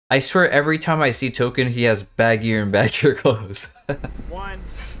I swear every time I see Token, he has baggier and baggier clothes. One,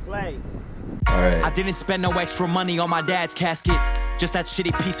 play. Alright. I didn't spend no extra money on my dad's casket. Just that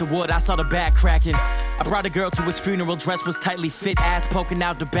shitty piece of wood, I saw the back cracking. I brought a girl to his funeral, dress was tightly fit, ass poking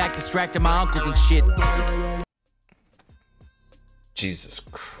out the back, distracting my uncles and shit. Jesus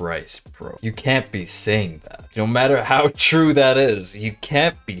Christ, bro. You can't be saying that. No matter how true that is, you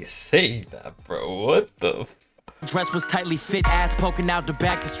can't be saying that, bro. What the f— Dress was tightly fit, ass poking out the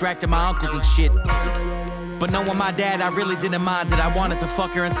back, distracting my uncles and shit. But knowing my dad, I really didn't mind it. I wanted to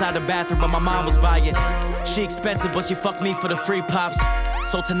fuck her inside the bathroom, but my mom was by it. She expensive, but she fucked me for the free pops.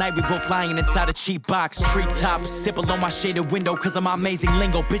 So tonight we both lying inside a cheap box. Treetops, sip below my shaded window cause of my amazing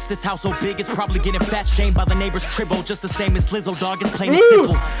lingo. Bitch, this house so big, it's probably getting fat shamed by the neighbor's cribbo. Just the same as Lizzo, dog, it's plain and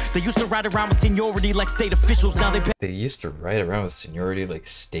simple. They used to ride around with seniority like state officials, now they used to ride around with seniority like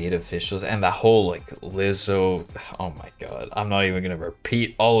state officials, and the whole like Lizzo— oh my god, I'm not even gonna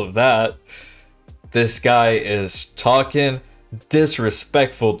repeat all of that. This guy is talking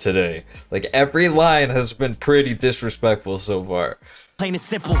disrespectful today. Like every line has been pretty disrespectful so far. Plain and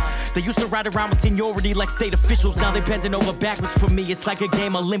simple. They used to ride around with seniority like state officials. Now they bending over backwards for me. It's like a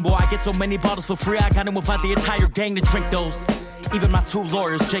game of limbo. I get so many bottles for free, I gotta invite the entire gang to drink those. Even my two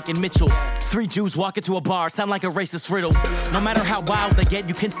lawyers, Jake and Mitchell. 3 Jews walk into a bar, sound like a racist riddle. No matter how wild they get,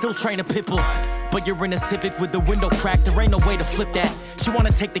 you can still train a pit bull. But you're in a Civic with the window cracked, there ain't no way to flip that. She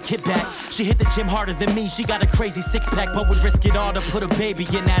wanna take the kid back. She hit the gym harder than me. She got a crazy 6-pack, but would risk it all to put a baby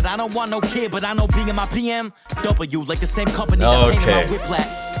in that. I don't want no kid, but I know being in my BMW, like the same company that painted my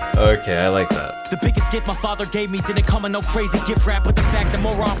whiplash. Okay, I like that. The biggest gift my father gave me didn't come in no crazy gift wrap, but the fact that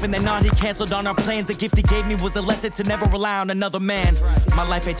more often than not he canceled on our plans. The gift he gave me was the lesson to never rely on another man. My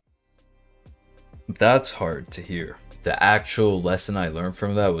life ain't— That's hard to hear. The actual lesson I learned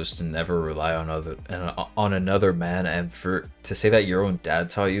from that was to never rely on another man, and to say that your own dad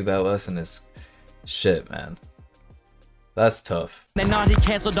taught you that lesson is shit, man. That's tough. And not he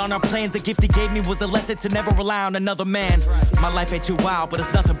canceled on our plans. The gift he gave me was the lesson to never rely on another man. My life ain't too wild, but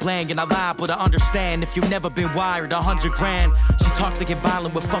it's nothing bland, and I lie, but I understand. If you've never been wired, 100 grand. She toxic and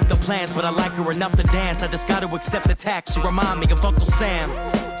violent with fucked up plans, but I like her enough to dance. I just gotta accept the tax. She remind me of Uncle Sam.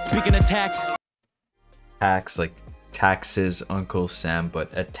 Speaking of tax, like taxes, Uncle Sam, but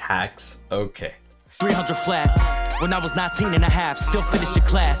a tax? Okay. 300 flat. When I was 19 and a half, still finishing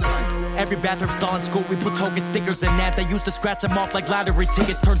class. Every bathroom stall in school, we put token stickers in that. They used to scratch them off like lottery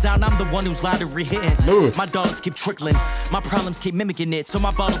tickets. Turns out I'm the one who's lottery hitting. My dollars keep trickling, my problems keep mimicking it, so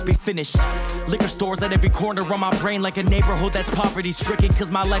my bottles be finished. Liquor stores at every corner on my brain, like a neighborhood that's poverty stricken. Cause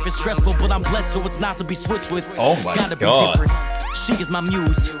my life is stressful, but I'm blessed, so it's not to be switched with. Oh my Gotta god. be different. She is my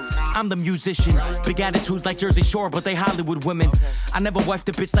muse, I'm the musician. Big attitudes like Jersey Shore, but they Hollywood women. I never wifed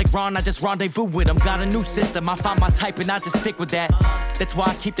a bitch like Ron, I just rendezvous with him. Got a new system, I found my type and I just stick with that. That's why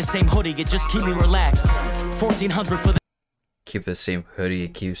I keep the same hoodie, it just keep me relaxed. 1400 for the— Keep the same hoodie,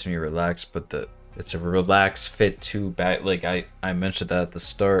 it keeps me relaxed, but it's a relaxed fit too. Like I mentioned that at the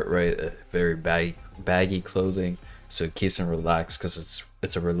start, right? Very baggy clothing, so it keeps them relaxed because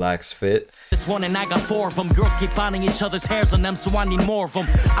it's a relaxed fit. This one and I got 4 of them. Girls keep finding each other's hairs on them, so I need more of them.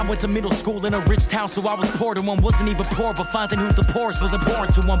 I went to middle school in a rich town, so I was poor to one. Wasn't even poor, but finding who's the poorest was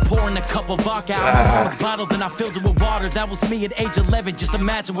important to one. Pouring a cup of vodka out of my mama's bottle, then I filled it with water. That was me at age 11. Just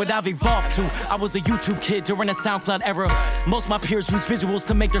imagine what I've evolved to. I was a YouTube kid during the SoundCloud era. Most my peers use visuals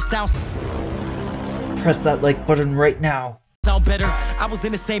to make their styles. Press that like button right now. Sound better. I was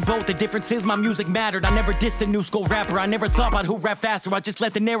in the same boat. The difference is my music mattered. I never dissed a new school rapper. I never thought about who rap faster. I just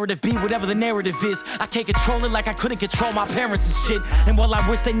let the narrative be whatever the narrative is. I can't control it like I couldn't control my parents and shit. And while I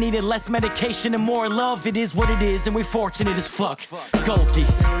wish they needed less medication and more love, it is what it is, and we're fortunate as fuck. Goldie,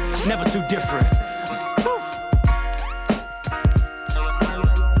 never too different.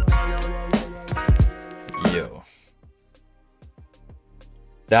 Yo,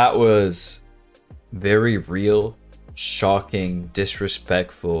 that was very real, shocking,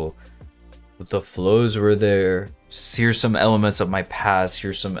 disrespectful. The flows were there. Here's some elements of my past.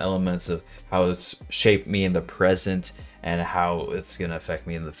 Here's some elements of how it's shaped me in the present and how it's gonna affect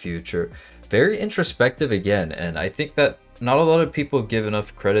me in the future. Very introspective again, and I think that not a lot of people give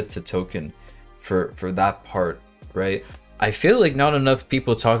enough credit to Token for that part, right? I feel like not enough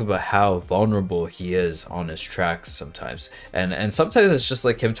people talk about how vulnerable he is on his tracks sometimes, and sometimes it's just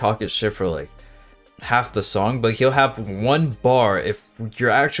like him talking shit for like half the song, but he'll have one bar. If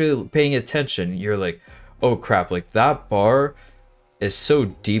you're actually paying attention, you're like, oh crap, like that bar is so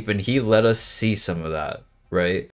deep, and he let us see some of that, right?